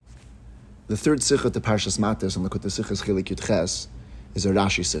The third Sikha to Parshas Matis and Likutei Sichos Chelik Yud Ches is a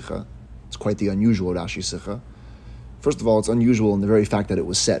Rashi Sikha. It's quite the unusual Rashi Sikha. First of all, it's unusual in the very fact that it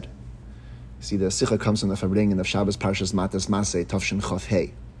was said. See, the Sikha comes from the Farbrengen of Shabbos Parshas Matis Masei Tavshin Chaf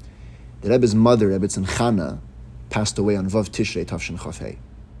Hei. The Rebbe's mother, Rebbe Tzimchana, passed away on Vav Tishrei Tavshin Chaf Hei.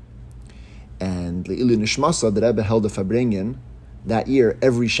 And Le'ilu Nishmasa, the Rebbe held a Farbrengen that year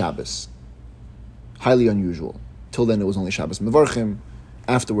every Shabbos. Highly unusual. Till then it was only Shabbos Mevarchim.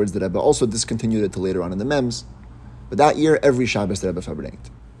 Afterwards the Rebbe also discontinued it till later on in the Mems. But that year, every Shabbos the Rebbe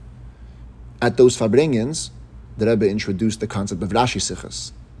Farbrengt. At those Farbrengens, the Rebbe introduced the concept of Rashi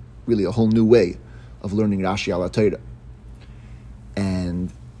Sichos. Really a whole new way of learning Rashi ala Torah.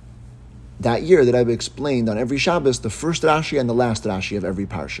 And that year the Rebbe explained on every Shabbos the first Rashi and the last Rashi of every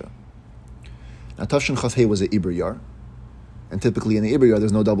Parsha. Now Tavshin Chaf Hei was a Iber Yar, and typically in the Iber Yar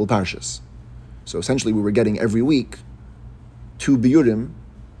there's no double Parshas. So essentially we were getting every week 2 Biyurim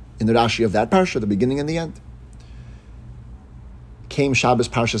in the Rashi of that Parsha, the beginning and the end. Came Shabbos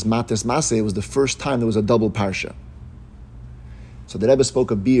Parshas Matis Masei, it was the first time there was a double Parsha. So the Rebbe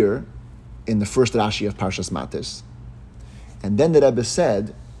spoke a beer in the first Rashi of Parshas Matis. And then the Rebbe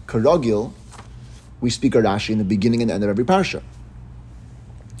said, Karagil, we speak a Rashi in the beginning and the end of every Parsha.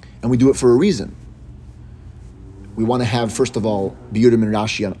 And we do it for a reason. We want to have, first of all, Biyurim and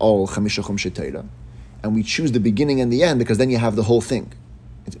Rashi on all Chamisha Chumshei Torah. And we choose the beginning and the end because then you have the whole thing.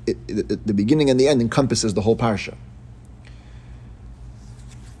 The beginning and the end encompasses the whole Parsha.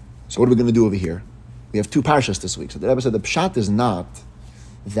 So what are we going to do over here? We have 2 Parshas this week. So the Rebbe said the Pshat is not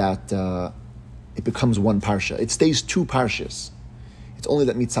that it becomes one Parsha. It stays 2 Parshas. It's only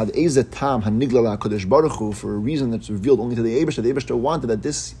that mitzad Ezet Tam Haniglala HaKadosh Baruch Hu, for a reason that's revealed only to the Eibishter. The Eibishter wanted that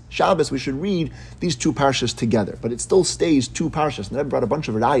this Shabbos we should read these 2 Parshas together. But it still stays 2 Parshas. And the Rebbe brought a bunch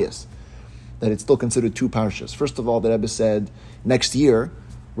of rayas that it's still considered 2 Parshas. First of all, the Rebbe said next year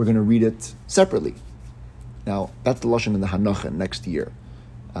we're going to read it separately. Now, that's the Lashon in the Hanocha, next year.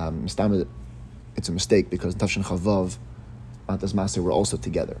 It's a mistake because Tavshin Chavav, Matas Masei were also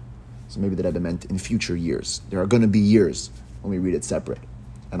together. So maybe the Rebbe meant in future years. There are going to be years when we read it separate.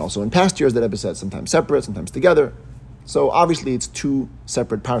 And also in past years, the Rebbe said sometimes separate, sometimes together. So obviously it's 2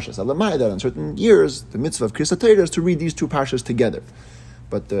 separate parshas. Alamai, that on certain years, the mitzvah of Kriyas Torah is to read these 2 parshas together.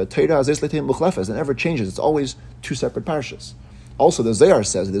 But the Torah Azes Leiteim Muchlefes, it never changes. It's always 2 separate parshas. Also, the Zohar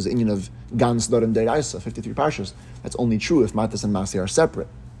says there's an inyan of Gan Sdorim Deiraisa, 53 parshas. That's only true if Matas and Masei are separate.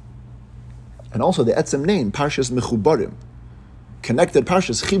 And also the etzem name, Parshas Mechubarim. Connected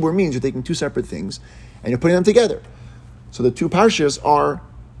Parshas, Chibur means you're taking 2 separate things and you're putting them together. So the 2 Parshas are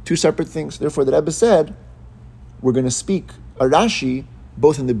 2 separate things. Therefore the Rebbe said, we're going to speak a Rashi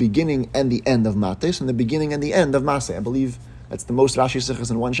both in the beginning and the end of Matis and the beginning and the end of Masei. I believe that's the most Rashi Sichos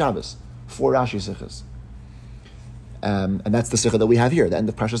in one Shabbos. 4 Rashi Sichos. And that's the Sikha that we have here, the end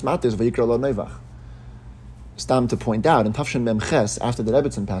of Parshas Matis, Vayikra Lo Neivach. Stam to point out, in Tavshin Mem Ches, after the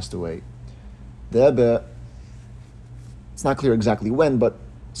Rebbetzin passed away, the Rebbe, it's not clear exactly when, but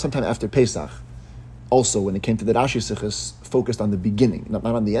sometime after Pesach, also when it came to the Rashi Sichos, focused on the beginning, not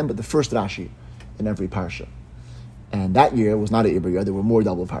on the end, but the first Rashi in every Parsha. And that year was not a Iber year, there were more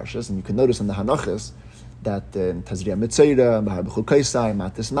double Parshas, and you can notice in the Hanochas that in Tazria Mitzayra, Bahar B'chul Kaisai,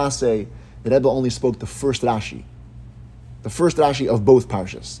 Matis Masei, the Rebbe only spoke the first Rashi of both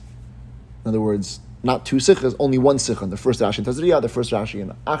Parshas. In other words, not 2 Sichas, only 1 Sicha. The first Rashi in Tazria, the first Rashi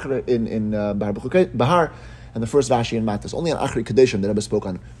in Achre, in Bahar B'chul Bahar, and the first Rashi in Matis. Only on Achre Kadeshim the Rebbe spoke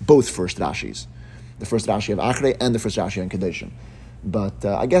on both first Rashis. The first Rashi of Achre and the first Rashi on Kadeshim. But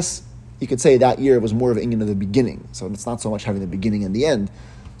I guess you could say that year was more of an inyan of the beginning. So it's not so much having the beginning and the end.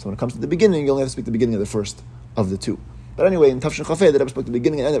 So when it comes to the beginning, you only have to speak the beginning of the first of the 2. But anyway, in Tavshin Chaf Hei, the Rebbe spoke the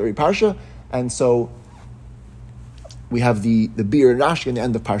beginning and end of every Parsha, and so we have the beer and Rashi and the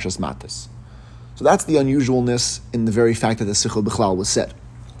end of Parshas Matis. So that's the unusualness in the very fact that the Sichel B'chlal was said.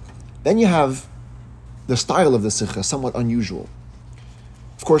 Then you have the style of the Sicha, somewhat unusual.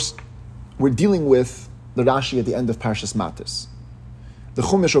 Of course, we're dealing with the Rashi at the end of Parshas Matis. The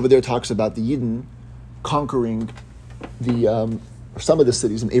Chumash over there talks about the Yidden conquering some of the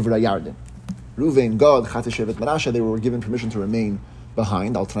cities in Eivra Yarden. Ruvain, Gad, Chat Shevet Menashe, they were given permission to remain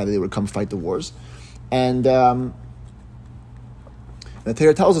behind. Alternatively, they would come fight the wars. And the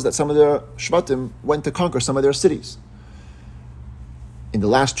Torah tells us that some of their Shvatim went to conquer some of their cities. In the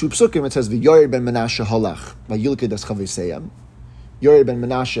last 2 psukim, it says, V'Yored ben Menashe halach, v'yilked es chaveseyam. Yored ben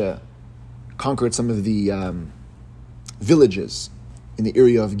Menashe conquered some of the villages in the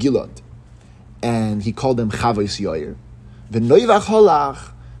area of Gilad, and he called them Chaves Yoyer. V'Noivach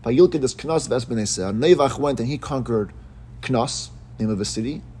halach, v'yilked es Knos v'es b'neseh. Noivach went and he conquered Knos, name of a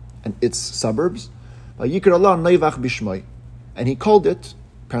city, and its suburbs. V'yikra Allah Noivach b'shmoi. And he called it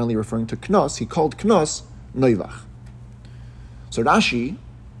apparently referring to Knos, he called Knos Noivach. So Rashi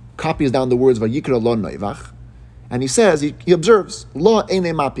copies down the words Vayikra lo Noivach, and he says, he observes, Lo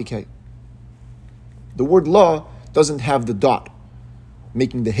ene mapike. The word law doesn't have the dot,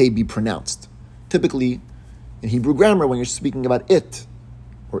 making the hey be pronounced. Typically, in Hebrew grammar, when you're speaking about it,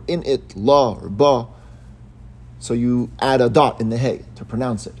 or in it, law, or ba, so you add a dot in the hey to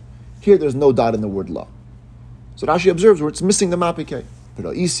pronounce it. Here, there's no dot in the word law. So Rashi observes where it's missing the mapike. So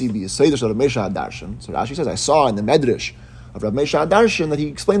Rashi says, I saw in the Medrash of Rav Meisha Adarshan that he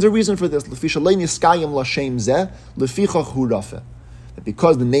explains a reason for this. That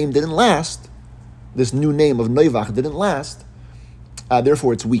because the name didn't last, this new name of Noivach didn't last,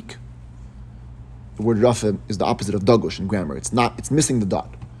 therefore it's weak. The word Rafa is the opposite of Dagush in grammar. It's missing the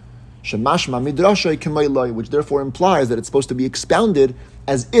dot. Which therefore implies that it's supposed to be expounded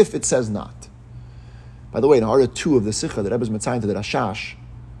as if it says not. By the way, in Hara 2 of the Sikha, the Rebbe is Metzayin to the Rashash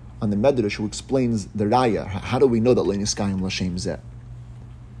on the Medrash who explains the Raya. How do we know that Leiniskayim Lashem Zeh?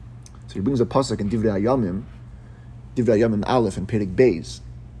 So he brings a pasuk in Divrei Hayamim Aleph and Perek Beis.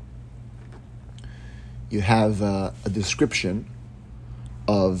 You have a description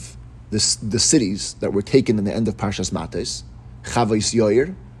of the cities that were taken in the end of Parshas Matos, Chavos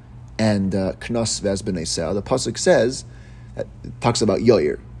Yoir and Knos Vez B'nai Seah. The pasuk says, it talks about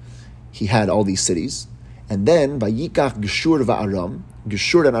Yoir. He had all these cities. And then, Vayikach Geshur va'aram,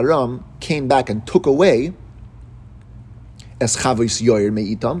 Geshur and Aram came back and took away Es Chavos Yoir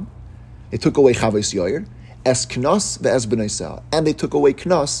Me'itam. They took away Chavos Yoir, Es Knos ve'es B'nai Seah. And they took away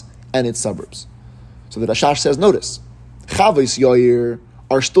Knos and its suburbs. So the Rashash says, notice, Chavos Yoir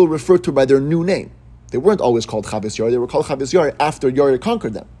are still referred to by their new name. They weren't always called Chavos Yoir. They were called Chavos Yoir after Yoir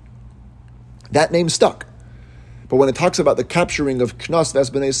conquered them. That name stuck. But when it talks about the capturing of Knos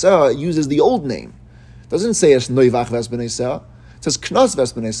ve'es B'nai Seah, it uses the old name. It doesn't say Es Noivach ve'es B'nai Seah. It says Knos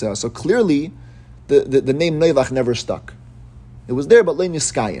ve'es B'nai Seah. So clearly, the name Noivach never stuck. It was there, but Lein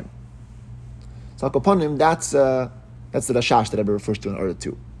Niskayim. So upon him, that's the Rashash that Rebbe refers to in Order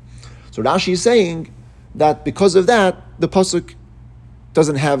 2. So Rashi is saying that because of that, the pasuk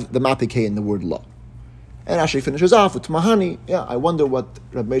doesn't have the mapike in the word law. And Rashi finishes off with Mahani. Yeah, I wonder what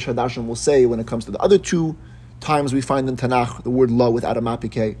Rabbi Meisha Darshan will say when it comes to the other two times we find in Tanakh the word law without a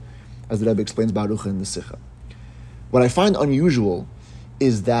mapike, as the Rebbe explains Baruch in the Sikha. What I find unusual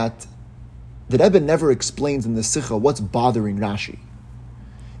is that the Rebbe never explains in the Sikha what's bothering Rashi.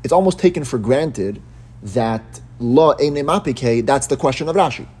 It's almost taken for granted that law eine mapike, that's the question of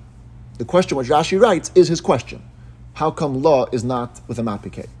Rashi. The question which Rashi writes is his question. How come law is not with a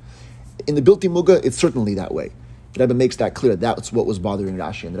mapike? In the Bilti Muga, it's certainly that way. The Rebbe makes that clear. That's what was bothering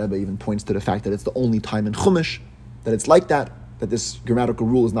Rashi. And the Rebbe even points to the fact that it's the only time in Chumash that it's like that this grammatical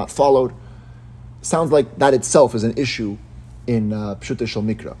rule is not followed. Sounds like that itself is an issue in Pshutei Shel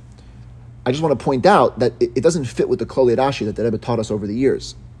Mikra. I just want to point out that it doesn't fit with the Klolei Rashi that the Rebbe taught us over the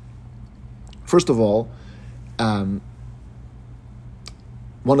years. First of all, one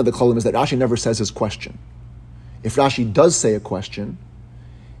of the Klolim is that Rashi never says his question. If Rashi does say a question,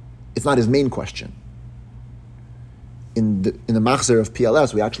 it's not his main question. In the Machzer of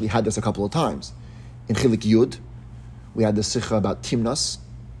PLS, we actually had this a couple of times. In Chilik Yud, we had the Sikha about Timnas.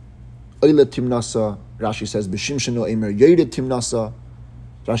 Oile Timnasa, Rashi says, B'shim sheno emer yoyred Timnasa.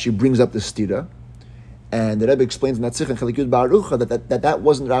 Rashi brings up the stira. And the Rebbe explains in that Sikha in Chilik Yud Barucha that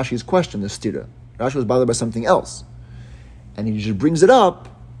wasn't Rashi's question, the stira. Rashi was bothered by something else. And he just brings it up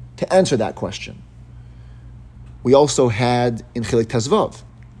to answer that question. We also had in Chilik Tezvav,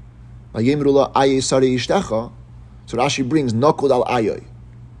 so Rashi brings Nakud al Ayoy.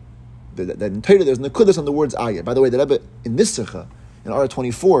 That in Torah there's Nakudas on the words Ayoy. By the way, the Rebbe in this Sikha, in Ara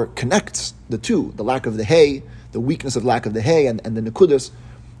 24, connects the two, the lack of the hay, the weakness of lack of the hay, and the Nakudas.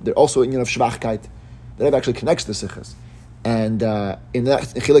 They're also in of Shvachkeit. The Rebbe actually connects the Sikhas. And in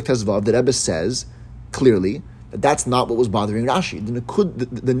Chilik Tezvav, the Rebbe says clearly that that's not what was bothering Rashi.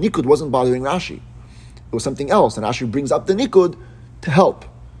 The Nikud wasn't bothering Rashi. It was something else, and Rashi brings up the Nikud to help.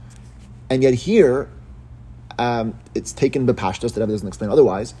 And yet here, it's taken b'pashtos, that Rebbe doesn't explain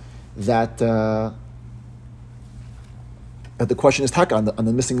otherwise, that the question is taka on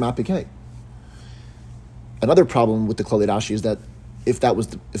the missing mapikei. Another problem with the Klolei Rashi is that if that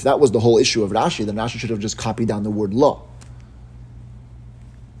was the whole issue of Rashi, then Rashi should have just copied down the word law.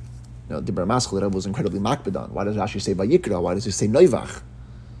 Dibra Maschel, the Rebbe was incredibly makbid on. Why does Rashi say Vayikra? Why does he say Noivach?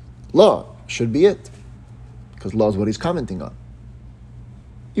 Law should be it, because law is what he's commenting on.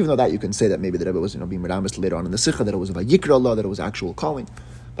 Even though that you can say that maybe the Rebbe was being meramis later on in the Sikha, that it was a Vayikra law, that it was actual calling.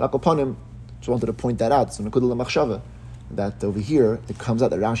 But upon him, just wanted to point that out. So Nakud Machshava, that over here it comes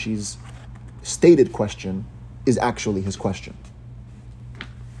out that Rashi's stated question is actually his question.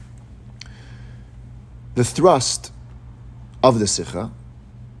 The thrust of the Sikha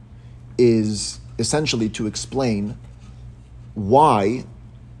is essentially to explain why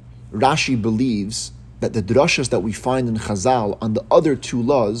Rashi believes that the drashas that we find in Chazal on the other two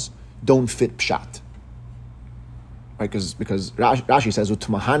laws don't fit pshat. Right? Because Rashi says,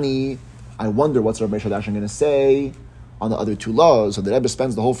 Utmahani, I wonder what's Rabbi Shadash going to say on the other two laws. So the Rebbe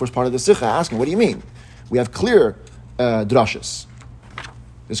spends the whole first part of the Sikha asking, what do you mean? We have clear drashas.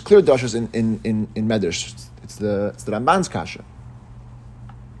 There's clear drashas in Medrash. It's the Ramban's kasha.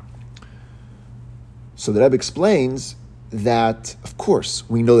 So the Rebbe explains that, of course,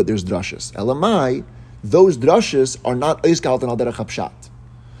 we know that there's drashas. Elamai, those drashas are not oiskalt and al derech hapshat.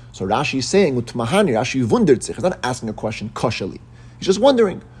 So Rashi is saying, Utmahani, Rashi wundert sich. He's not asking a question koshali. He's just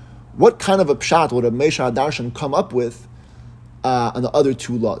wondering, what kind of a pshat would a Mesha Darshan come up with on the other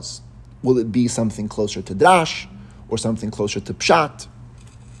two laws? Will it be something closer to drash or something closer to pshat?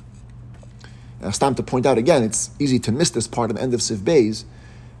 It's time to point out again, it's easy to miss this part at the end of Sif Beis,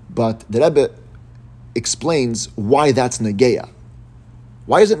 but the Rebbe explains why that's negeya.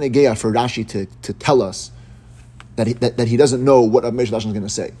 Why is it negeya for Rashi to tell us that he doesn't know what Rabbi Meir is going to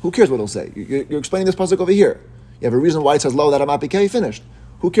say? Who cares what he'll say? You're explaining this pasuk over here. You have a reason why it says lo that amapikei finished.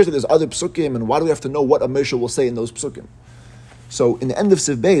 Who cares that there's other psukim, and why do we have to know what Rabbi Meir will say in those psukim? So in the end of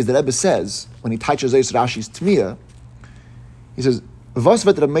Sif Beis, the Rebbe says, when he touches Rashi's Tmiyah, he says, Was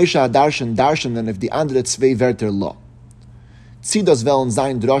wird Rabbi Meir darshan then if the andere zwei Wörter lo? Zieh das Wellen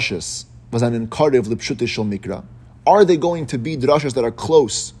sein drashes was einen Karev l'pshute shel mikra. Are they going to be drashas that are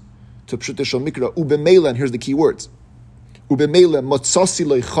close to pshute shel mikra? Ubemela, and here's the key words. Ubemela motzasi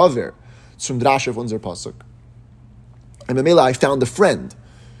loy chaver zum drash of unser pasuk. And bemela, I found a friend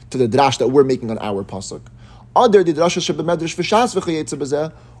to the drash that we're making on our pasuk. Other the drashas shebemedrash v'shas v'chayetze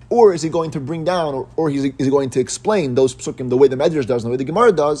bezeh, or is he going to bring down, or is he going to explain those psukim the way the Medrash does, and the way the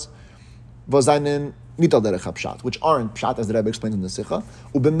Gemara does, vazainin nital derech hapshat, which aren't pshat, as the Rebbe explains in the Sikha.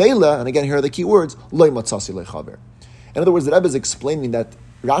 Ubemela, and again here are the key words, loy matzasi loy chaver. In other words, the Rebbe is explaining that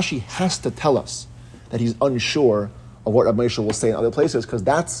Rashi has to tell us that he's unsure of what Rabbi Moshe will say in other places, because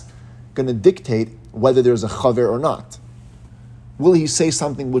that's going to dictate whether there's a chaver or not. Will he say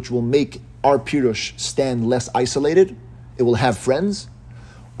something which will make our pirush stand less isolated? It will have friends?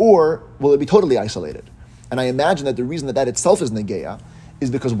 Or will it be totally isolated? And I imagine that the reason that itself is negeya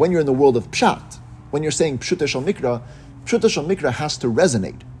is because when you're in the world of pshat, when you're saying pshut shel mikra has to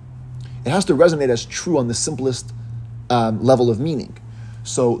resonate. It has to resonate as true on the simplest level of meaning.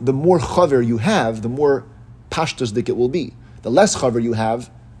 So the more chaver you have, the more pashtusdik it will be. The less chaver you have,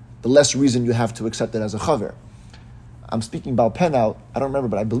 the less reason you have to accept it as a chaver. I'm speaking about pen now, I don't remember,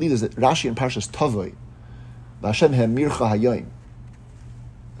 but I believe is that Rashi in Parshas Tavoi, Hashem ha'mircha hayoim.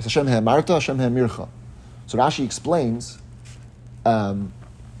 It's Hashem ha'marta, Hashem ha'mircha. So Rashi explains that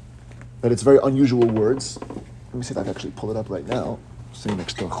it's very unusual words. Let me see if I can actually pull it up right now. Sitting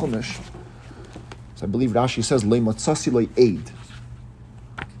next to a Chumash. So I believe Rashi says, Le motzasi lo eid.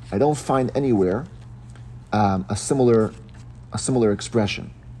 I don't find anywhere a similar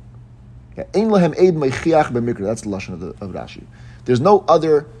expression. Ein lahem eid meichiach b'mikra. That's the lashon of Rashi. There's no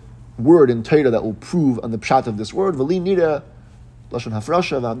other word in Torah that will prove on the pshat of this word. V'li nira, lashon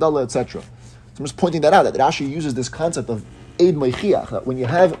hafrasha, v'avdallah, etc. So I'm just pointing that out, that Rashi uses this concept of eid meichiach, that when you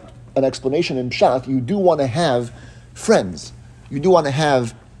have an explanation in pshat, you do want to have friends. You do want to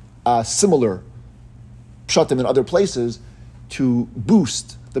have similar pshatim in other places to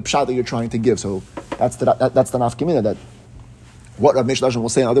boost the pshat that you're trying to give. So that's the nafkamina, that what Rav Meir will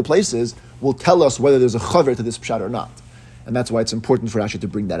say in other places will tell us whether there's a chaver to this pshat or not. And that's why it's important for Rashi to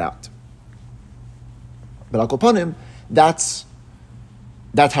bring that out. But al kopanim, that's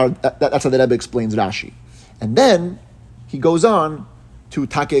how the Rebbe explains Rashi. And then he goes on to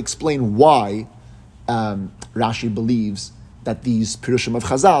take explain why Rashi believes that these pirushim of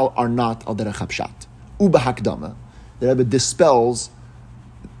Chazal are not al derech hapshat. Uba hakdama, the Rebbe dispels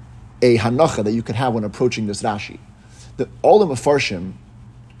a hanacha that you can have when approaching this Rashi. All the Mefarshim,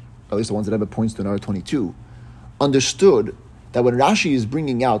 at least the ones that Rebbe points to in R22, understood that when Rashi is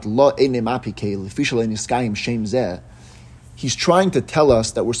bringing out la enem apike lefishal eniskayim shem zeh, he's trying to tell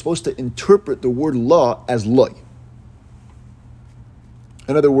us that we're supposed to interpret the word la as loy.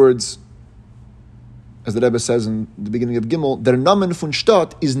 In other words, as the Rebbe says in the beginning of Gimel, der Namen von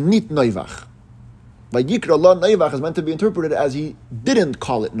Stadt is nit Neuvach. By Yikra la Neuvach is meant to be interpreted as he didn't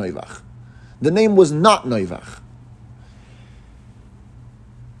call it Neuvach. The name was not Neuvach.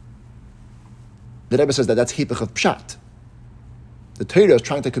 The Rebbe says that that's hipach of pshat. The Torah is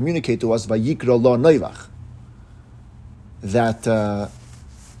trying to communicate to us vayikra lo neivach, that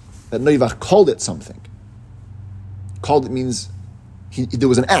neivach called it something. Called it means there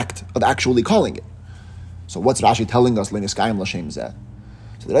was an act of actually calling it. So what's Rashi telling us? Leiniskayim l'shem zeh.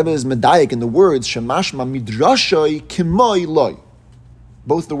 So the Rebbe is medayik in the words shemashma midrashay kimoi loy.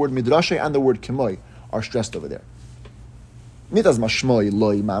 Both the word midrashay and the word kimoi are stressed over there. Mitaz mashmoi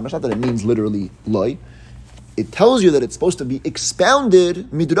loy mamash. Not that it means literally loy. It tells you that it's supposed to be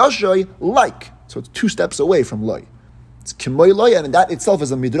expounded midrashay like. So it's 2 steps away from loy. It's kimoi loy, and that itself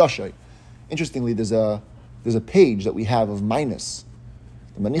is a midrashay. Interestingly, there's a page that we have of minus.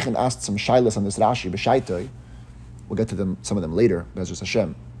 The Manichin asked some shaylas on this Rashi b'shaitoi. We'll get to some of them later, Be'ezus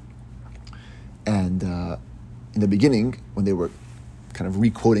Hashem. And in the beginning, when they were kind of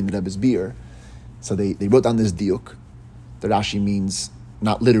re-quoting the Rebbe's beer, so they wrote down this diuk. The Rashi means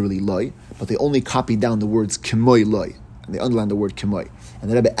not literally loy, but they only copied down the words kimoi loy, and they underlined the word kimoi.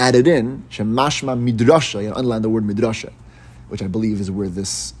 And the Rebbe added in shemashma midrasha, and underlined the word midrasha, which I believe is where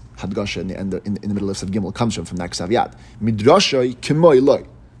this hadgasha in the middle of Sav Gimel comes from that Ksaviyat. Midrasha kimoi loy,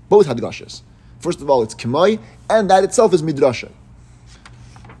 both hadgashas. First of all, it's kimoi, and that itself is midrasha.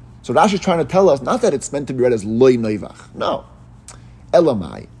 So Rashi is trying to tell us not that it's meant to be read as loy noivach. No,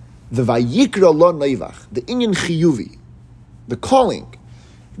 elamai, the vayikra lo noivach, the inyan chiyuvi, the calling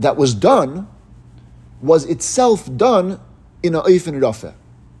that was done was itself done in a oifen rafe.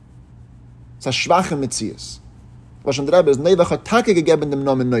 It's a shvachem mitzias. Lashon the Rebbe is noivach hatake gegeben dem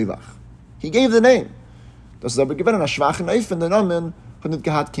nomen noivach. He gave the name. Das ist aber given a shvachen oifen the nomen hat nicht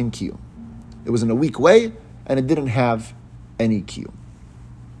gehat kein kiyum. It was in a weak way, and it didn't have any kiyum.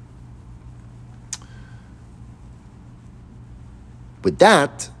 With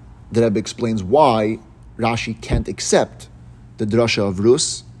that, the Rebbe explains why Rashi can't accept the drasha of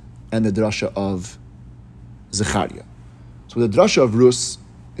Rus and the drasha of Zechariah. So with the drasha of Rus,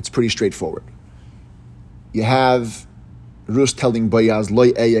 it's pretty straightforward. You have Rus telling Boaz,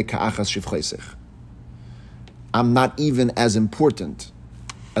 Loi eye ka'achas shivchaisech. I'm not even as important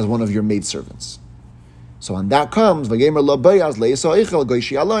as one of your maidservants. So on that comes, Vayemer lo Boaz le'isa eichel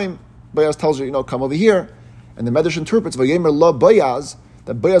goishi aloim. Boaz tells her, come over here. And the Medrash interprets Vayemer lo Boaz,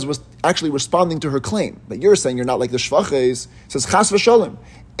 that Boaz was actually responding to her claim. That you're saying you're not like the Shvaches. It says, Chas v'sholem,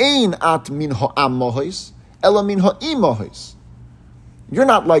 ein at min ha'am mohois, ela min ha'im mohois. You're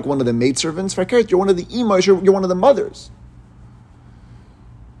not like one of the maidservants, you're one of the imos, you're one of the mothers.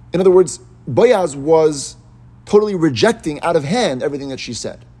 In other words, Boaz was totally rejecting out of hand everything that she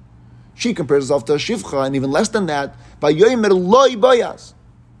said. She compares herself to a Shivcha, and even less than that, by Yoimer loy Boaz.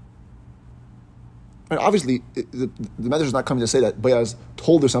 And obviously, the Medrash is not coming to say that Boaz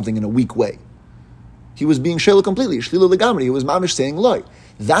told her something in a weak way. He was being shayla completely, shlila legamri. He was mamish saying loy.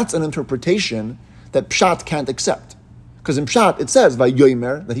 That's an interpretation that Pshat can't accept. Because in Pshat, it says,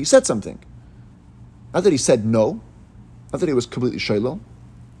 Vayomer, that he said something. Not that he said no. Not that he was completely shayla.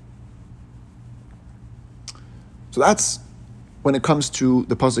 So that's, when it comes to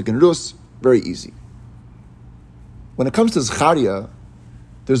the pasuk in Rus, very easy. When it comes to Zechariah,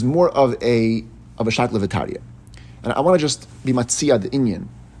 there's more of a shakla v'tarya. And I want to just be matzia the inyan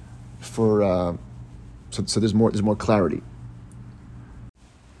for so there's more clarity.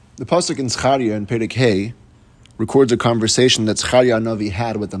 The pasuk in Zechariah in Perek Hey records a conversation that Zechariah Navi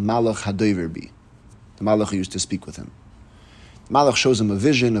had with the Malach Hadover Bi, the Malach who used to speak with him. The Malach shows him a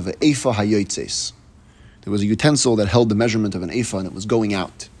vision of an ephah hayotzes. There was a utensil that held the measurement of an ephah, and it was going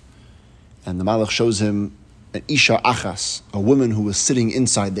out. And the Malach shows him an isha achas, a woman who was sitting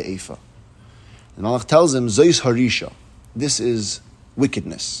inside the ephah. The Malach tells him, Zois harisha, this is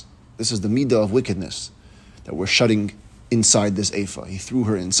wickedness. This is the midah of wickedness that we're shutting inside this ephah. He threw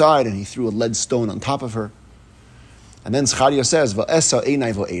her inside, and he threw a lead stone on top of her. And then Zechariah says, Va'esa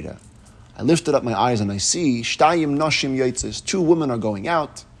einai va'eda. I lifted up my eyes and I see, Shtayim nashim yotzes, 2 women are going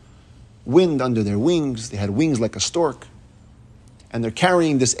out, wind under their wings, they had wings like a stork, and they're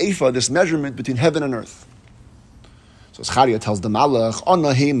carrying this ephah, this measurement between heaven and earth. So Zechariah tells the Malach,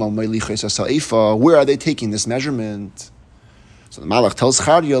 where are they taking this measurement? So the Malach tells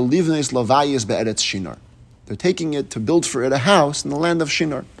Zechariah, Livnes lavayis be'eretz Shinar. They're taking it to build for it a house in the land of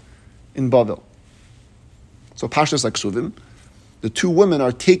Shinar, in Bavel. So Pashtas like Suvim, the 2 women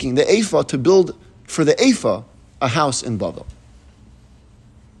are taking the ephah to build for the ephah a house in Bavel.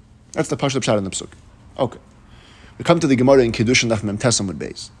 That's the Pashtas Pshat in the Psuk. Okay. We come to the Gemara in Kiddushin Daf Mem Tesamud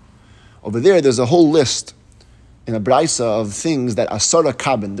Beis. Over there's a whole list in a Braisa of things that Asara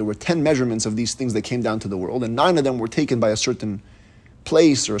Kabin, there were 10 measurements of these things that came down to the world, and 9 of them were taken by a certain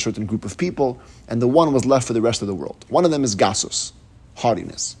place or a certain group of people, and the one was left for the rest of the world. One of them is Gasus,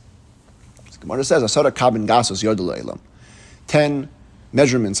 haughtiness. The Gemara says, Asara Kabin Gasus Yodel Elam. 10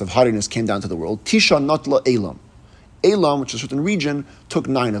 measurements of haughtiness came down to the world. Tisha Notla Elam. Elam, which is a certain region, took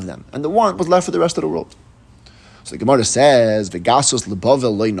 9 of them, and the one was left for the rest of the world. So the Gemara says, "V'gasos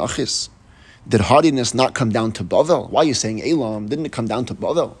lebavel loy nachis." Did haughtiness not come down to Bavel? Why are you saying Elam? Didn't it come down to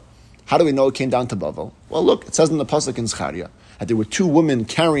Bavel? How do we know it came down to Bavel? Well, look, it says in the pasuk in Zechariah that there were two women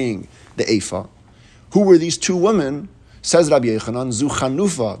carrying the ephah. Who were these two women? Says Rabbi Yochanan, Zu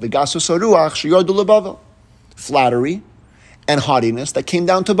Chanufa v'gasus haruach sheyardu leBavel. Flattery and haughtiness that came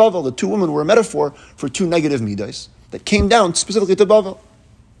down to Bavel. The two women were a metaphor for two negative midas that came down specifically to Bavel.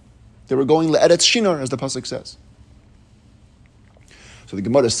 They were going le'eretz shinar, as the pasuk says. So the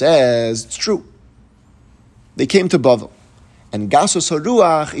Gemara says, it's true. They came to Bavel. And gasos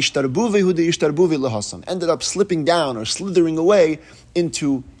haruach ishtarbu vehudi ishtarbu lehasan ended up slipping down or slithering away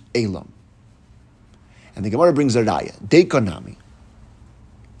into Elam. And the Gemara brings a raya. Dekonami.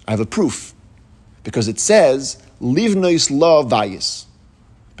 I have a proof. Because it says, livnois la vayis.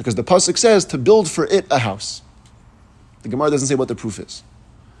 Because the pasuk says to build for it a house. The Gemara doesn't say what the proof is.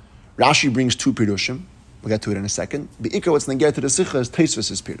 Rashi brings two pirushim. We'll get to it in a second. Be'ikar, what's neger to the Sikha is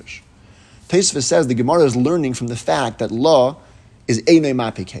Tosfos' pirush. Tosfos says the Gemara is learning from the fact that la is einay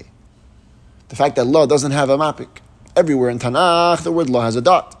mapik. The fact that la doesn't have a mapik. Everywhere in Tanakh, the word la has a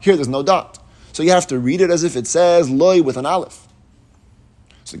dot. Here, there's no dot. So you have to read it as if it says loy with an aleph.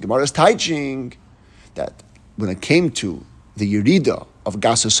 So the Gemara is teaching that when it came to the Yerida of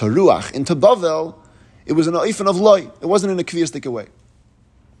Gasus Haruach into Bavel, it was an oifen of loy. It wasn't in a kviyastik way.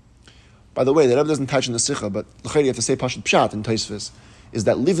 By the way, the Rebbe doesn't touch in the Sikha, but l'chayri you have to say Pashut Pshat in Tosfos, is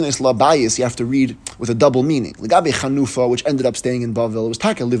that livnes la bayis you have to read with a double meaning. L'gabe Chanufa, which ended up staying in Bavel, it was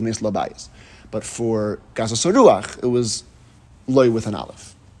taka livnes la bayis. But for Gasus Haruach, it was loy with an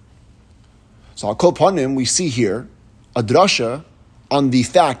aleph. So Al Kol Panim, we see here a drasha on the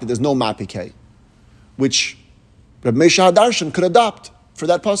fact that there's no mapikei, which Reb Moshe Hadarshan could adopt for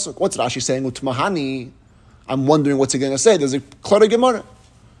that pasuk. What's Rashi saying? Utmahani, I'm wondering what's he going to say. There's a Klara Gemara.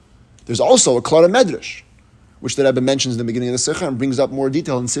 There's also a Klara Medrash, which the Rebbe mentions in the beginning of the Sikha and brings up more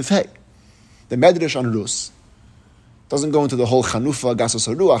detail in Sifhei. The Medrash on Rus doesn't go into the whole Chanufa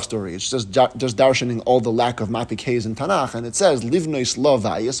Gasos Haruach story. It's just darshaning all the lack of mapikeis in Tanakh, and it says livnois la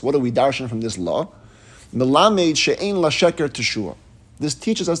vayis. What do we darshan from this law? Melamed she'ein la sheker teshua. This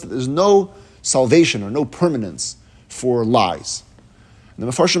teaches us that there's no salvation or no permanence for lies. And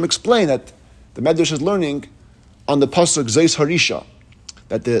the Mefarshim explain that the Medrash is learning on the pasuk Zeis Harisha,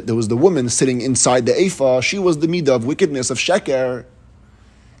 that there was the woman sitting inside the ephah. She was the midah of wickedness, of sheker,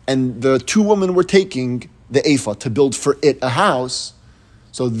 and the two women were taking the ephah to build for it a house.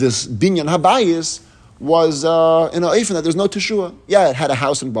 So this binyan habayis was in an ephah that there's no teshua. Yeah, it had a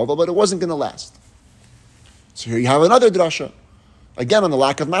house in Bavel, but it wasn't going to last. So here you have another drasha, again on the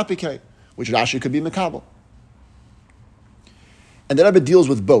lack of mapikei, which Rashi could be mekabel. And the Rebbe deals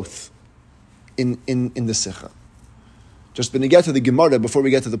with both in the Sikha. Just when we get to the Gemara, before we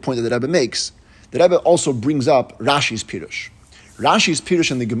get to the point that the Rebbe makes, the Rebbe also brings up Rashi's Pirush. Rashi's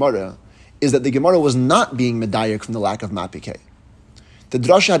Pirush in the Gemara is that the Gemara was not being medayek from the lack of mapikei. The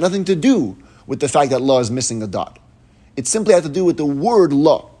drasha had nothing to do with the fact that law is missing a dot. It simply had to do with the word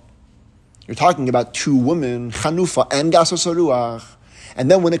law. You're talking about two women, Chanufa and Gasos Haruach, and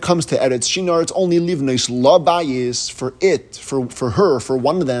then when it comes to Eretz Shinar, it's only livnois la bayis for it, for her, for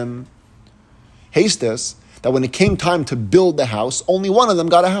one of them. Hastes, that when it came time to build the house, only one of them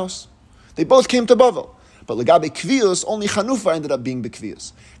got a house. They both came to Bavel. But Legabe Kvius, only Chanufa ended up being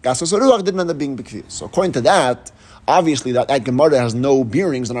Bekvius. Gasos Haruach didn't end up being Bekvius. So according to that, obviously that Gemara has no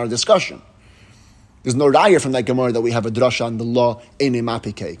bearings in our discussion. There's no raya from that Gemara that we have a drasha on the law Einei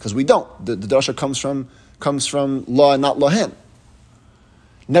Mapikei, because we don't. The drasha comes from law and not lohen.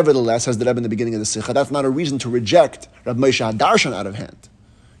 Nevertheless, as the Rebbe in the beginning of the Sikha, that's not a reason to reject Reb Moshe Hadarshan out of hand.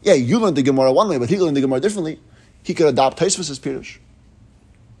 Yeah, you learned the Gemara one way, but he learned the Gemara differently. He could adopt Tosfos' Pirush.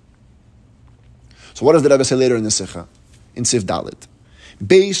 So what does the Rebbe say later in the Sikha? In Sif Dalit.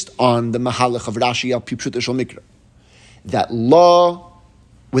 Based on the Mahalach of Rashi al Pipshut Shel Mikra, that law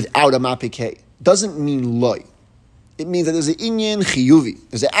without a mapikei doesn't mean loy. It means that there's an inyan chiyuvi.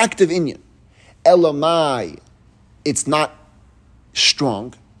 There's an active inyan. Elamai, it's not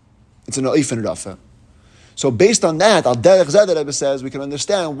strong. It's an oifen rafa. So based on that, al derech zeh, the Rebbe says, we can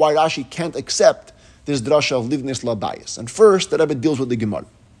understand why Rashi can't accept this drasha of livnis la bayis. And first, the Rebbe deals with the Gemara.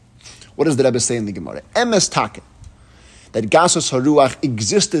 What does the Rebbe say in the Gemara? Emes take, that Gasos Haruach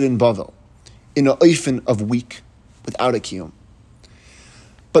existed in Bavel, in an oifen of weak, without a kiyum.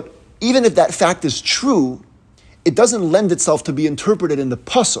 But even if that fact is true, it doesn't lend itself to be interpreted in the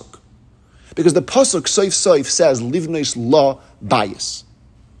pasuk, because the pasuk soif says livnis la bayis,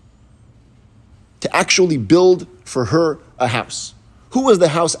 to actually build for her a house. Who was the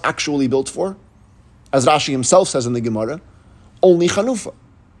house actually built for? As Rashi himself says in the Gemara, only Chanufa.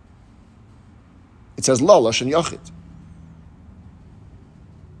 It says la lashon yachid.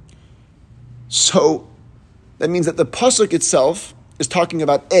 So that means that the pasuk itself is talking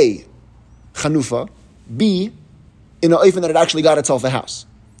about A, chanufa, B, in an oifen that it actually got itself a house.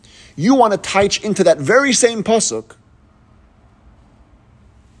 You want to teach into that very same pasuk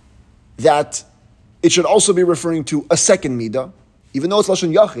that it should also be referring to a second midah, even though it's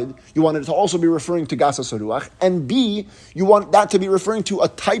lashon yachid. You want it to also be referring to gasas haruach, and B, you want that to be referring to a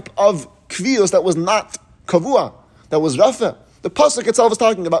type of kvios that was not kavua, that was rafa. The pasuk itself is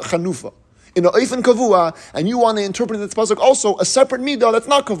talking about chanufa in an oifen kavua, and you want to interpret in this pasuk also a separate midah that's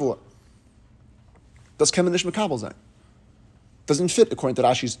not kavua. Does kemenish mekabel zayin? Doesn't fit according to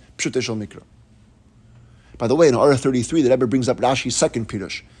Rashi's Pshutei Shel Mikra. By the way, in Ara 33, the Rebbe brings up Rashi's second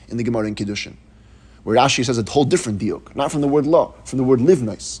pirush in the Gemara in Kiddushin, where Rashi says a whole different diuk, not from the word law, from the word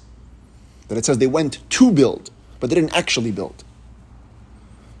livnais. That it says they went to build, but they didn't actually build.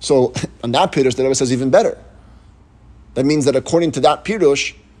 So on that pirush, the Rebbe says even better. That means that according to that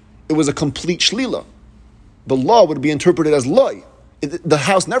pirush, it was a complete shlila. The law would be interpreted as loy. The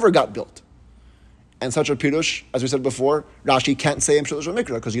house never got built. And such a pirush, as we said before, Rashi can't say in Pshutei Shel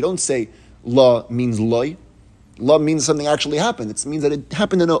Mikra, because you don't say law means loy. Law means something actually happened. It means that it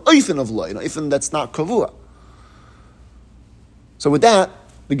happened in an oifen of loy, an oifen that's not kavua. So with that,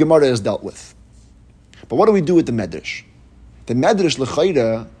 the Gemara is dealt with. But what do we do with the Medrash? The Medrash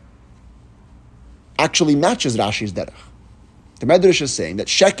l'chayra actually matches Rashi's derech. The Medrash is saying that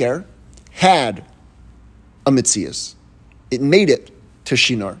Sheker had a mitzias. It made it to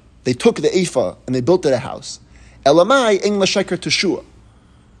Shinar. They took the Ephah and they built it a house. Elamai eng l'sheker teshua.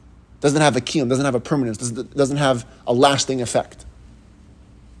 Doesn't have a kiyum, doesn't have a permanence, doesn't have a lasting effect.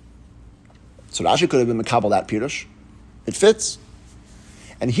 So Rashi could have been mekabel that pirush. It fits.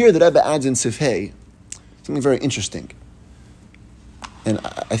 And here the Rebbe adds in Sifhei something very interesting. And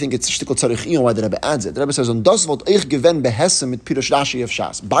I think it's shtikol tzarich iyon why the Rebbe adds it. The Rebbe says, "On das vot eich gewen behesem mit pirush Rashi of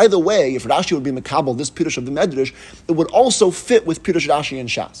Shas." By the way, if Rashi would be mekabel this pirush of the Medrash, it would also fit with pirush Rashi and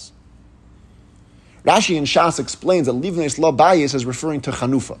Shas. Rashi in Shas explains that livnes la bayis is referring to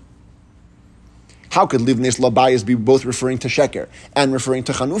chanufa. How could livnes la bayis be both referring to sheker and referring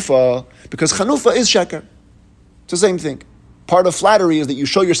to chanufa? Because chanufa is sheker. It's the same thing. Part of flattery is that you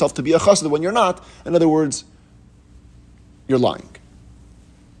show yourself to be a chassid when you're not. In other words, you're lying.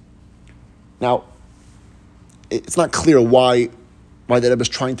 Now, it's not clear why the Rebbe is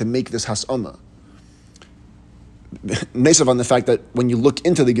trying to make this hasama. Nesav on the fact that when you look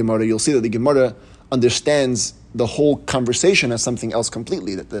into the Gemara, you'll see that the Gemara understands the whole conversation as something else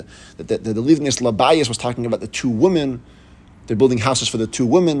completely. That the Livnis Labayas was talking about the two women. They're building houses for the two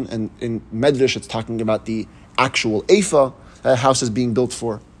women, and in Medrash it's talking about the actual Ephah that house is being built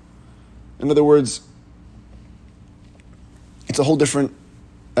for. In other words, it's a whole different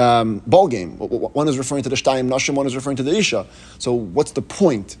ball game. One is referring to the Shtayim Nashim, one is referring to the Isha. So what's the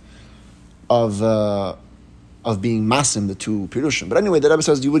point of being masim, the two pirushim? But anyway, the Rebbe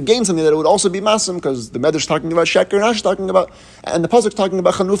says you would gain something that it would also be masim, because the Medrash is talking about Sheker, and Rashi is talking about, and the pasuk is talking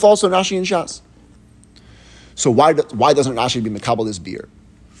about Chanuf also, Rashi and Shas. So why doesn't Rashi be mekabel this beer?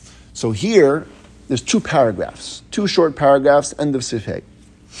 So here, there's two paragraphs, two short paragraphs, end of Sifhei.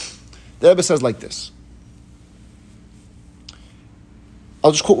 The Rebbe says like this.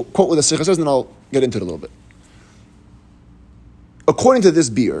 I'll just quote what the Sikha says, and then I'll get into it a little bit. According to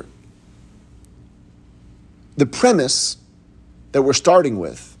this beer, the premise that we're starting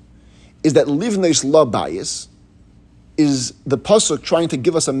with is that livneis la bayis is the pasuk trying to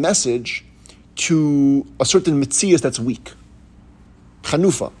give us a message to a certain mitzias that's weak,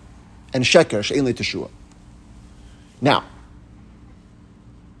 chanufa and sheker she'en le teshua. Now,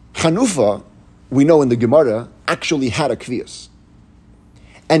 chanufa, we know in the Gemara, actually had a kviyas.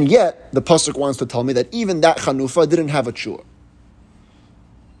 And yet, the pasuk wants to tell me that even that chanufa didn't have a tshuva.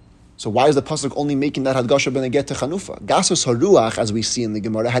 So why is the pasuk only making that hadgasha ben get to chanufa? Gasos haruach, as we see in the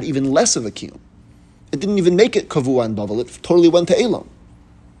Gemara, had even less of a kiyum. It didn't even make it kavua and bavel. It totally went to elam.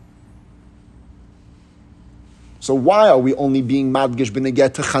 So why are we only being madgish ben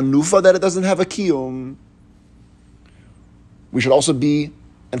get to chanufa that it doesn't have a kiyum? We should also be,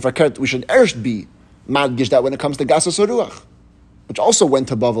 and fakert, we should erst be madgish that when it comes to gasos haruach, which also went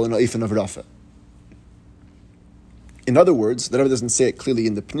to bavel in Oifen of Rafa. In other words, the Rebbe doesn't say it clearly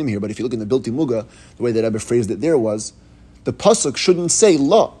in the Pnim here, but if you look in the Bilti Muga, the way the Rebbe phrased it there was, the pasuk shouldn't say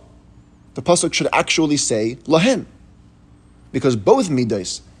la. The pasuk should actually say lahen, because both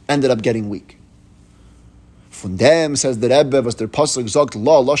midas ended up getting weak. Fundem, says the Rebbe, was their pasuk zogt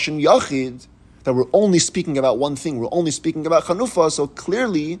la loshin yachid, that we're only speaking about one thing, we're only speaking about chanufa, so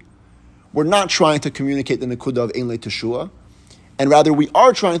clearly we're not trying to communicate the nekuda of ein le teshua, and rather we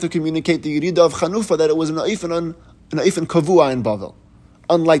are trying to communicate the Yerida of Chanufa, that it was an Eifen kavua in Bavel,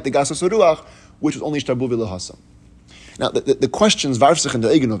 unlike the Gasas Ruach, which was only Shtarbu v'Lehasam. Now, the questions, Varfsich and the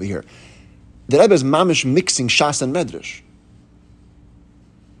Eigen over here, the Rebbe is mamish mixing Shas and Medrash.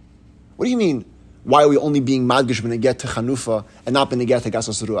 What do you mean? Why are we only being madgish when they get to Chanufa and not when they get to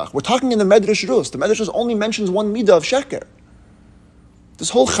Gasas Ruach? We're talking in the Medrash Rus. The Medrash Rus only mentions one midah of Sheker.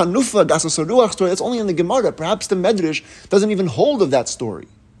 This whole Chanufa, Gasas Ruach story, that's only in the Gemara. Perhaps the Medrash doesn't even hold of that story.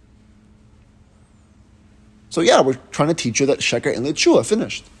 So yeah, we're trying to teach you that Sheker and Leitzshua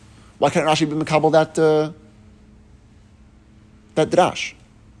finished. Why can't Rashi be Makabal that drash?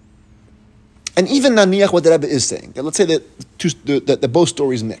 And even Naniach, what the Rebbe is saying. Let's say that both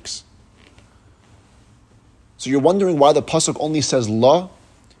stories mix. So you're wondering why the pasuk only says la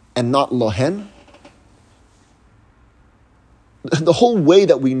and not lohen? The whole way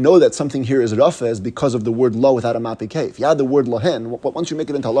that we know that something here is rafa is because of the word la without a mapikei. If you add the word lohen, once you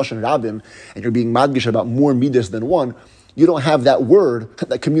make it into lashon rabim and you're being madgish about more midas than one, you don't have that word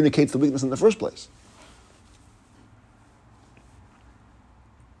that communicates the weakness in the first place.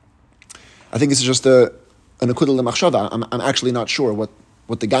 I think this is just an akudal lemachshava. I'm actually not sure what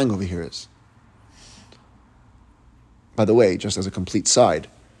the gang over here is. By the way, just as a complete side,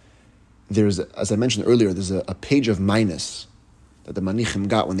 there's, as I mentioned earlier, there's a page of minus that the Manichim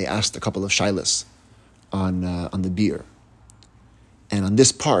got when they asked a couple of shilas on the beer. And on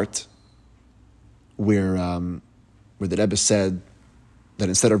this part, where the Rebbe said that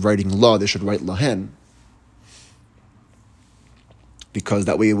instead of writing la, they should write lahen, because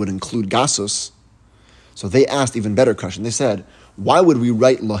that way it would include gasus. So they asked even better question. They said, why would we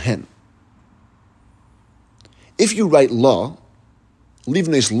write lahen? If you write la,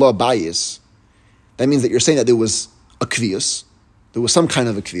 livnes la bayis, that means that you're saying that there was a kviyas, there was some kind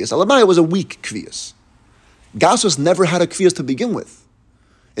of a kviyas. Alamaya was a weak kviyas. Gasus never had a kviyas to begin with.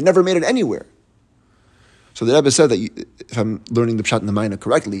 It never made it anywhere. So the Rebbe said that, if I'm learning the pshat in the Maina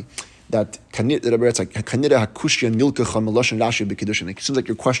correctly, that the Rebbe writes like kanira hakushya nilkecha meloshen Rashi b'kedushin. It seems like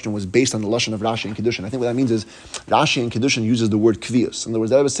your question was based on the lashon of Rashi and kedushin. I think what that means is Rashi and kedushin uses the word kviyas. In other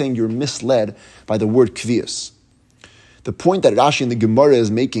words, the Rebbe is saying you're misled by the word kviyas. The point that Rashi in the Gemara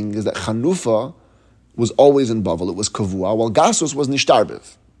is making is that Chanufa was always in Bavel, it was Kavua, while Gasus was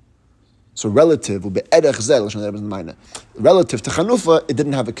Nishtarbiv. So relative to Chanufa, it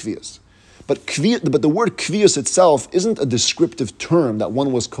didn't have a Kviyas. But the word Kviyas itself isn't a descriptive term that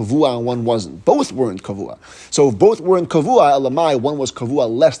one was Kavua and one wasn't. Both weren't Kavua. So if both were in Kavua, Elamai, one was Kavua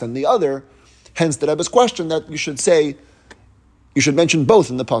less than the other, hence the Rebbe's question that you should mention both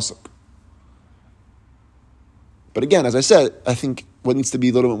in the Pasuk. But again, as I said, I think what needs to be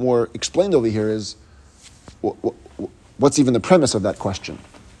a little bit more explained over here is what's even the premise of that question?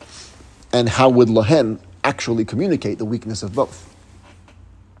 And how would Lohen actually communicate the weakness of both?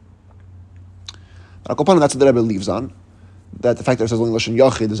 That's what the Rebbe leaves on. That the fact that it says only Lashon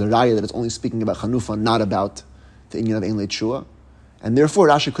Yachid is a raya that it's only speaking about Chanufa, not about the inyan of Ein Leitzshua. And therefore,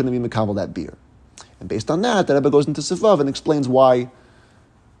 Rashi couldn't be Mekabel that beer. And based on that, the Rebbe goes into Sivav and explains why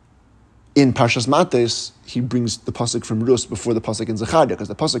in Parshas Matos, he brings the pasuk from Rus before the pasuk in Zechariah, because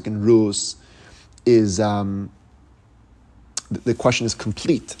the pasuk in Rus is the question is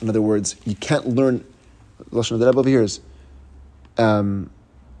complete. In other words, you can't learn. The Lashon of the Rebbe over here is,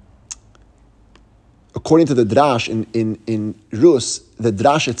 according to the drash in Rus, the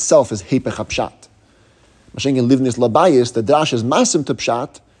drash itself is Hepech HaPshat. Mashen in Livnis Labayis, the drash is Masim to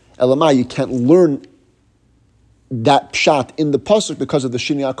Pshat. Elamai, you can't learn that Pshat in the pasuk because of the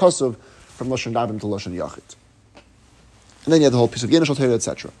Shini HaKosov from Lashon Rabim to Lashon Yachid. And then you have the whole piece of Yenashal Torah,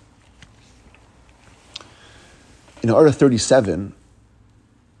 etc. In Orah 37,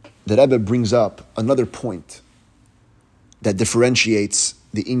 the Rebbe brings up another point that differentiates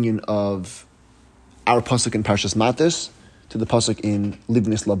the inyan of our pasuk in Parshas Matos to the pasuk in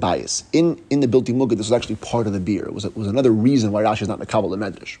Livnis Labayis. In the Bilti Mugad, this was actually part of the beer. It was another reason why Rashi is not Mekabel the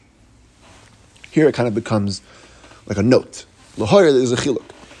Medrash. Here it kind of becomes like a note. L'hoyer, there is a chiluk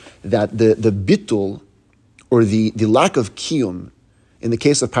that the bitul, or the lack of kiyum, in the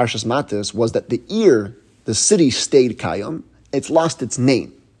case of Parshas Matos, was that the city stayed kayam, it's lost its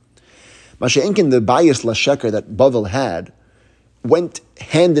name. Masha'inkin, the bias lasheker that Bavel had, went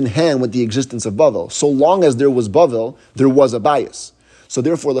hand in hand with the existence of Bavel. So long as there was Bavel, there was a bias. So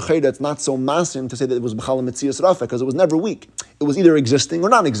therefore, l'chayda, it's not so masim to say that it was b'chala metzias rafa, because it was never weak. It was either existing or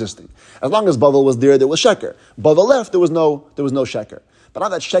non-existing. As long as Bavel was there was sheker. Bavel left, there was no sheker. But not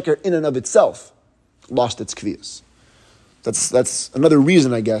that sheker in and of itself lost its kviyas. That's another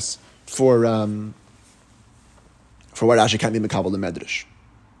reason, I guess, for why Rashi can't be Mekabel the Medrash.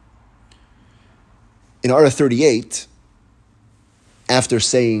 In Orah 38, after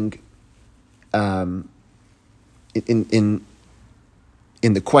saying in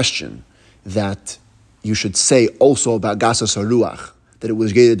in the question that you should say also about Gasas Haruach, that it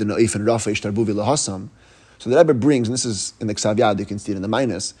was gated in Oif and Rafa Ishtarbuvi Lahasam. So the Rebbe brings, and this is in the Ksav Yad, you can see it in the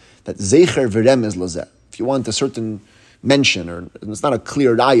minus, that Zecher Veremez Lazeh. If you want a certain mention, or it's not a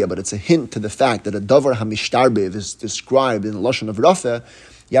clear raya, but it's a hint to the fact that a Davar HaMishtarbev is described in the Lashon of Rafa,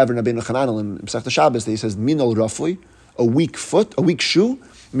 Yaver Rabbeinu Chananel in Pesach Shabbos, that he says, Minol Rafui, a weak foot, a weak shoe,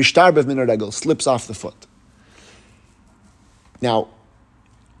 Mishtarbev Min Regel, slips off the foot. Now,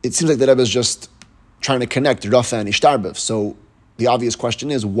 it seems like the Rebbe is just trying to connect Rafa and Ishtarbev. So the obvious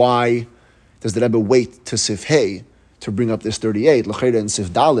question is, why does the Rebbe wait to Sif Hey to bring up this 38? L'cheira in Sif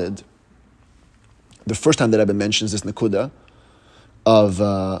Dalid, the first time the Rebbe mentions this Nakuda of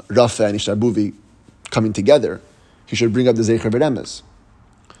Rafa and Ishtarbuvi coming together, he should bring up the Zecher V'Remez.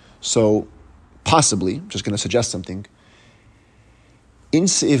 So possibly, I'm just going to suggest something, in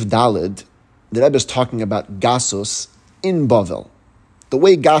Sif Dalid, the Rebbe is talking about Gasos in Bavel. The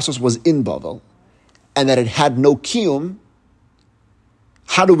way Gasos was in Bavel, and that it had no kiyum.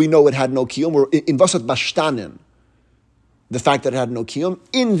 How do we know it had no kiyum? Or in Vasat Bashtanin, the fact that it had no kiyum,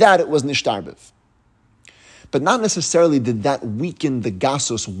 in that it was Nishtarbev. But not necessarily did that weaken the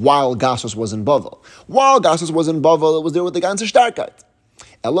Gasos while Gasos was in Bavel. While Gasos was in Bavel, it was there with the ganze Starkheit.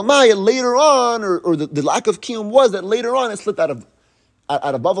 Elamai, later on, or the lack of kiyum was that later on it slipped out of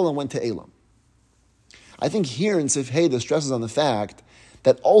Bavel and went to Elam. I think here in Sif Hey, the stress is on the fact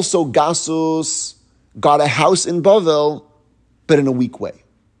that also Gasos got a house in Bavel, but in a weak way.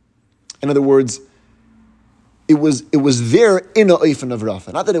 In other words, it was there in a Oifen of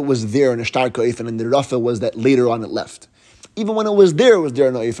Rafa. Not that it was there in a Starka Oifen and the Rafa was that later on it left. Even when it was there in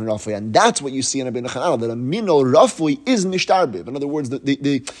a Oifen Rafa. And that's what you see in Rabbeinu Chananel, that a Minol Rafui is Nishtarbiv. In other words,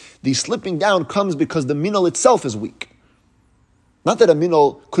 the slipping down comes because the Minol itself is weak. Not that a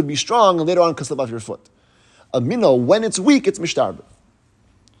Minol could be strong and later on could slip off your foot. A Minol, when it's weak, it's Mishtarbiv.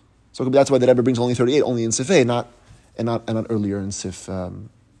 So that's why the Rebbe brings only 38, only in Sif A, not earlier in Sif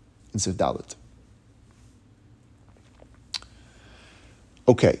Dalit.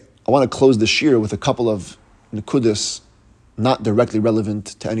 Okay, I want to close the shir with a couple of nekudas, not directly relevant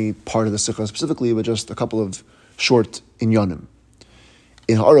to any part of the Sikha specifically, but just a couple of short inyanim.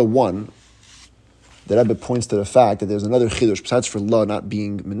 In Hara 1, the Rebbe points to the fact that there's another chidush, besides for law not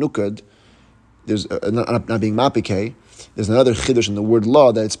being menukad, there's not being mapike, there's another chidush in the word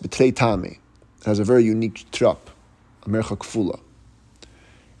law that it's betrei tami. It has a very unique trop, a mercha kfula.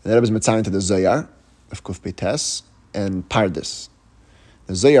 And the Rebbe is mitzayin to the Zoyar of Kuf Beites and Pardes.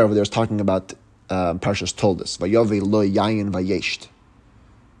 The Zoyar over there is talking about Parshas Toldos. Vayove lo yayin vayesht.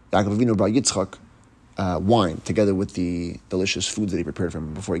 Yaakov Avinu brought Yitzchak wine together with the delicious foods that he prepared for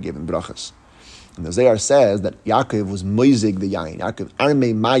him before he gave him brachas. And the Zoyar says that Yaakov was moizig the yayin. Yaakov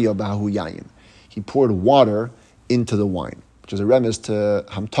armei mayo b'hahu yayin. He poured water into the wine, which is a remez to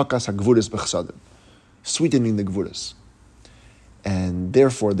hamtakas hagvuris b'chsadim, sweetening the gvuris. And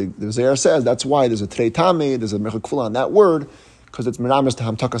therefore, the Zohar says that's why there's a trei tame, there's a mercha kfula on that word, because it's meramis to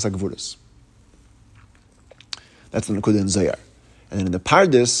hamtakas hagvuris. That's the Nekuda in Zohar. And then in the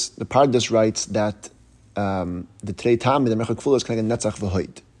Pardes writes that the trei tame, the mercha kfula, is connected netzach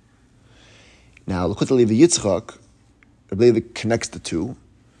v'hoid. Now, L'chut Levi Yitzchak, Rabbi Levi connects the two.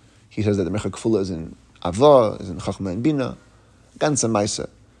 He says that the mercha kfula is in Ava, is in Chachma and Bina. Ganze Maisa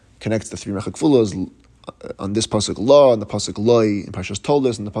connects the three mercha kfulas on this pasuk law, and the pasuk loy in Parshas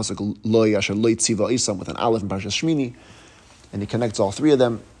Toldos, and the pasuk loy asher loy tziva isam with an aleph in Parshas Shmini, and he connects all three of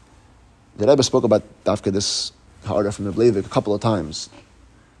them. The Rebbe spoke about Dafka, this ha'ara from Rabbi Levi, a couple of times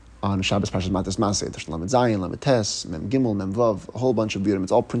on Shabbos Parshas Matas Maseh, Tesh Lamed Zayin, Lamed Tes, Mem Gimel, Mem Vav, a whole bunch of biurim.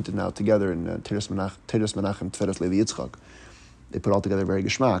 It's all printed now together in Teres Menachem, Tferes Levi Yitzchak. They put all together very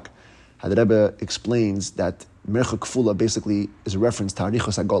geschmack. How the Rebbe explains that Mercha Kfula basically is a reference to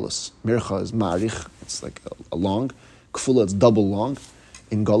Arichos HaGolus. Mercha is Ma'arich, it's like a long. Kfula, it's double long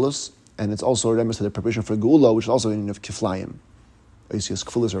in Golus. And it's also a reference to the preparation for Geula, which is also in of Kiflayim. Oisius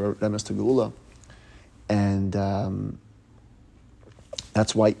Kfula is a reference to Geula. And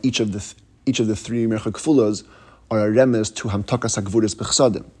that's why each of the three Mercha Kfulas are a remes to Hamtakas HaGvuris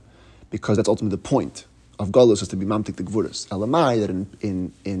B'chsadim, because that's ultimately the point of Golus, is to be mamtik the Gvuris. Elamai, that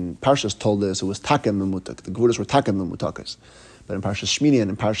in Parshas Toldos, it was Takem Memutak. The Gvuris were Takem Memutakas. But in Parshas Shmini and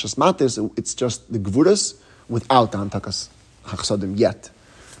in Parshas Matis, it's just the Gvuris without the Hamtakas HaChsadim yet.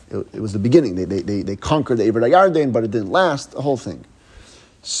 It was the beginning. They conquered the Eived HaYarden, but it didn't last, the whole thing.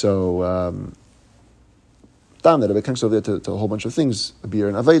 So, Tam, that it connects over there to a whole bunch of things. A beer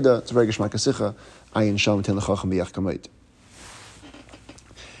and Aveda, it's a very Geshmak HaSicha, Ayin Shalom Ten L'chacham B'yach Kamayit.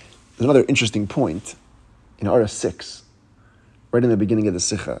 There's another interesting point in Ara 6, right in the beginning of the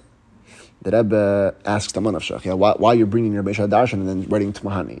Sikha. the Rebbe asks the Manavshach, why are you bringing your Beisha Darshan and then writing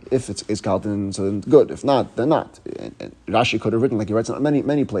Tmahani? If it's Eiskalten, so then good. If not, then not. And Rashi could have written, like he writes in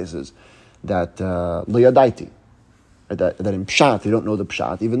many places, that Lo Yadaiti, that in Pshat, you don't know the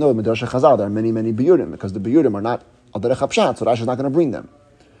Pshat, even though in Midrash Chazal there are many Biyurim, because the Biyurim are not Al Derech HaPshat, so Rashi is not going to bring them.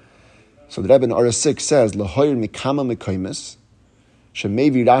 So the Rebbe in Orah 6 says, L'hoyer mikama mekaymis,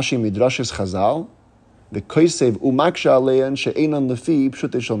 shemevi Rashi midrashes Chazal, v'koisev umaksha alein she'enan lefi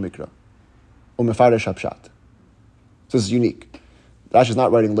pshutei shel mikra, umefaresh hapshat. So this is unique. Rashi is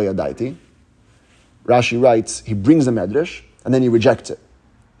not writing Lo Yadaiti. Rashi writes, he brings the Medrash, and then he rejects it.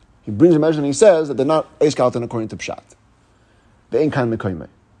 He brings the Medrash and he says that they're not Eiskalten according to Pshat. Ve'en kan mekoymei.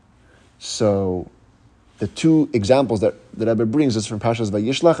 So the two examples that the Rebbe brings is from Parshas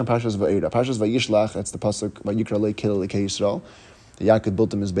Vayishlach and Parshas Va'era. Parshas Vayishlach, that's the pasuk Vayikra le Kil Lekei Yisrael. The Yaakov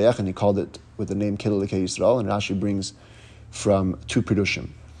built a mizbeach and he called it with the name Kil Lekei Yisrael. And Rashi brings from two pirushim.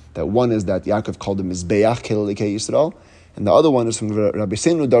 That one is that Yaakov called the mizbeach Kil Lekei Yisrael, and the other one is from Rabbi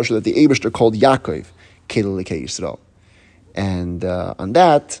Seinu Darsha that the Eibishter called Yaakov Kil Lekei Yisrael. And on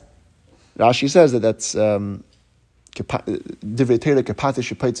that, Rashi says that that's Divrei Torah Kepati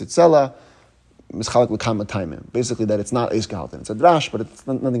Shepaitz Etzela Mischalek L'Kama Taimim. Basically, that it's not Eiskalten. It's a drash, but it's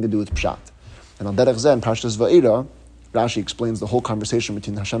nothing to do with Pshat. And on Derech Zeh, in Parshas Va'era, Rashi explains the whole conversation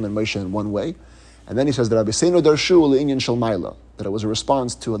between Hashem and Moshe in one way. And then he says that Rabbi Seinu Darshu L'Inyan Shel Maila, that it was a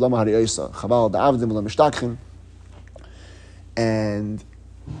response to Lama Hari Eisa, Chaval Da'avdim L'Mishtachim. And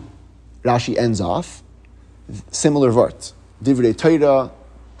Rashi ends off, similar vart. Divrei Torah,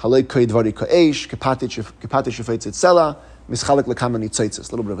 Halei Koi Dvari Ka'esh, Kepati Shefetz Etzela, Mischalek L'Kama Nitzaitzis.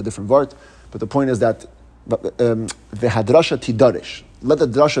 A little bit of a different vart. But the point is that V'hadrasha Tidarish. Let the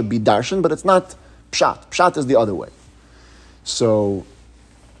drasha be darshan, but it's not pshat. Pshat is the other way. So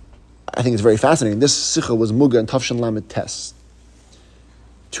I think it's very fascinating. This sikha was Muga and Tafshan Lamed Tes.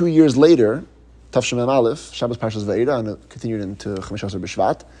 2 years later, Tafshan Mem Aleph, Shabbos Parshas Va'era, and it continued into Chamish Asar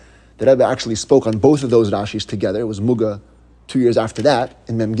B'Shvat, the Rebbe actually spoke on both of those Rashis together. It was Muga 2 years after that,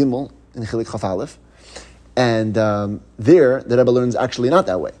 in Mem Gimel, in Chilik Chaf Aleph. And there, the Rebbe learns actually not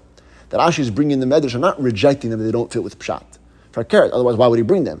that way. The Rashis bringing the Medrash are not rejecting them if they don't fit with Pshat. For Keret, otherwise why would he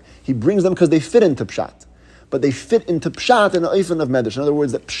bring them? He brings them because they fit into Pshat. But they fit into Pshat in the Eifin of Medrash. In other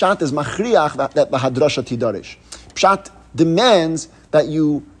words, that Pshat is machriach that the Hadrasha Tidarish. Pshat demands that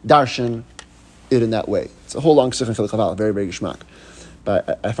you darshan it in that way. It's a whole long sikha in Chilik Chaf Aleph, very geschmack.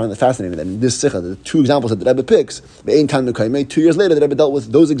 But I find it fascinating that in this sikha, the two examples that the Rebbe picks, 2 years later, the Rebbe dealt with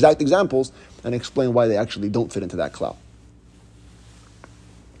those exact examples and explained why they actually don't fit into that cloud.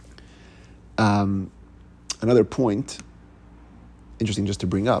 Another point, interesting just to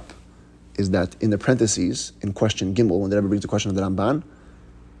bring up, is that in the parentheses, in question Gimel, when the Rebbe brings the question of the Ramban,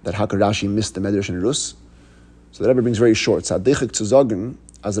 that how could Rashi miss the Medrash and Rus? So the Rebbe brings very short, Tzaddichik zu sagen,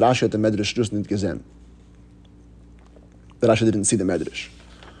 as Rashi hat the Medrash Rus nicht gesehen. The Rashi didn't see the Medrash.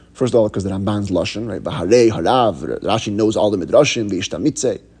 First of all, because the Ramban's Lashon, right? Baharei, Harav, Rashi knows all the Midrashim, V'ishta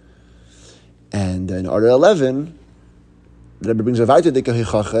Mitzeh. And in Orah 11, the Rebbe brings a weiter dike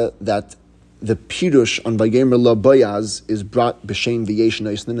hichache that the Pirush on Vayemer La Boyaz is brought B'Shem V'Yesh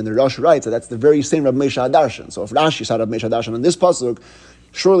Noisnin, and the Rosh writes that that's the very same Rav Moshe Hadarshan. So if Rashi saw Rav Moshe Hadarshan on this pasuk,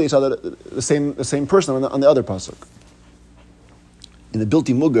 surely he saw the same person on the other pasuk. In the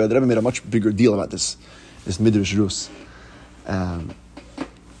Bilti Muga, the Rebbe made a much bigger deal about this Midrash Rus. The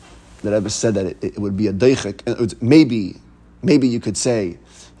Rebbe said that it would be a deichik. Maybe you could say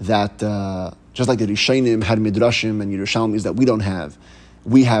that just like the Rishonim had Midrashim and Yerushalmis that we don't have,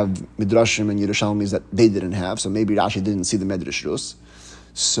 we have Midrashim and Yerushalmis that they didn't have, so maybe Rashi didn't see the Medrash Rus.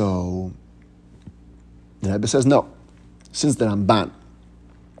 So the Rebbe says no. Since the Ramban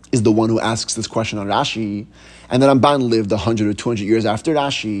is the one who asks this question on Rashi, and the Ramban lived 100 or 200 years after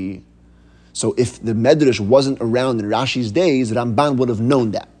Rashi, so if the Medrash wasn't around in Rashi's days, Ramban would have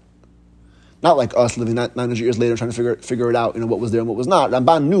known that. Not like us living 900 years later trying to figure it out, what was there and what was not.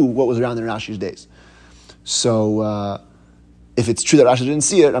 Ramban knew what was around in Rashi's days. So if it's true that Rashi didn't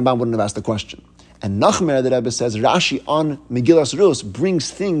see it, Ramban wouldn't have asked the question. And Nachmer, the Rebbe says, Rashi on Megillas Rus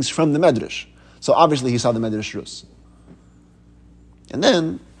brings things from the Medrash. So obviously he saw the Medrash Rus. And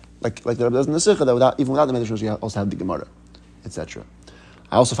then, like the Rebbe does in the Sikha, that even without the Medrash Rus, you also have the Gemara, etc.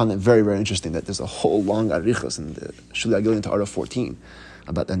 I also found it very, very interesting that there's a whole long arichos in the Shuli Agilin to Arah 14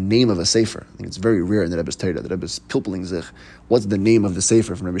 about the name of a sefer. I think it's very rare in the Rebbe's Torah. The Rebbe's pilpling zich. What's the name of the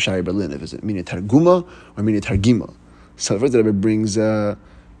sefer from Rebbe Shai Berlin? Is it Mini Targuma or Mini Targima? So first the Rebbe brings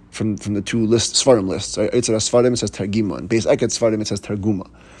from the two Svarim lists. Right? Eitzar Svarim it says Targima, and Beis Eket Svarim it says Targuma.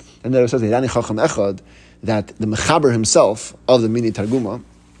 And then it says Hirani Chacham Echad that the Mechaber himself of the Mini Targuma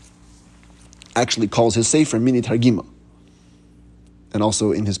actually calls his sefer Mini Targima. and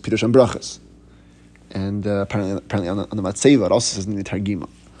also in his Pirush and Brachas. And apparently on the Matzeva, it also says Mini Targuma.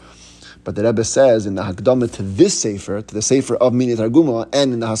 But the Rebbe says in the Hakdama to this Sefer, to the Sefer of Mini Targuma,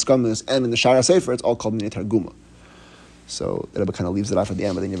 and in the Haskamas, and in the Shara Sefer, it's all called Mini Targuma. So the Rebbe kind of leaves it off at the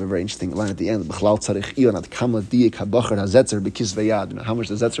end, but then you have a very interesting line at the end. How much the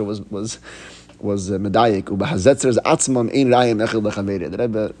Zetzer was medayik. The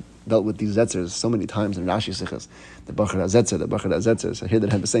Rebbe dealt with these Zetzers so many times in Rashi Sichas. The Bachar HaZetzer. So here the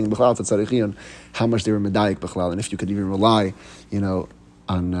Rebbe is saying how much they were medayik b'chlal, and if you could even rely,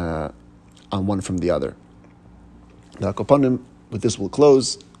 on one from the other. Now, with this we'll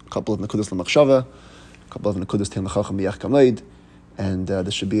close. A couple of Nekudas L'Machshava, a couple of Nekudas Tein L'Chacham B'Yach Kamleid, and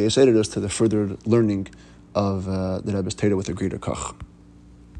this should be a to the further learning of the Rebbe's Torah with a greater kach.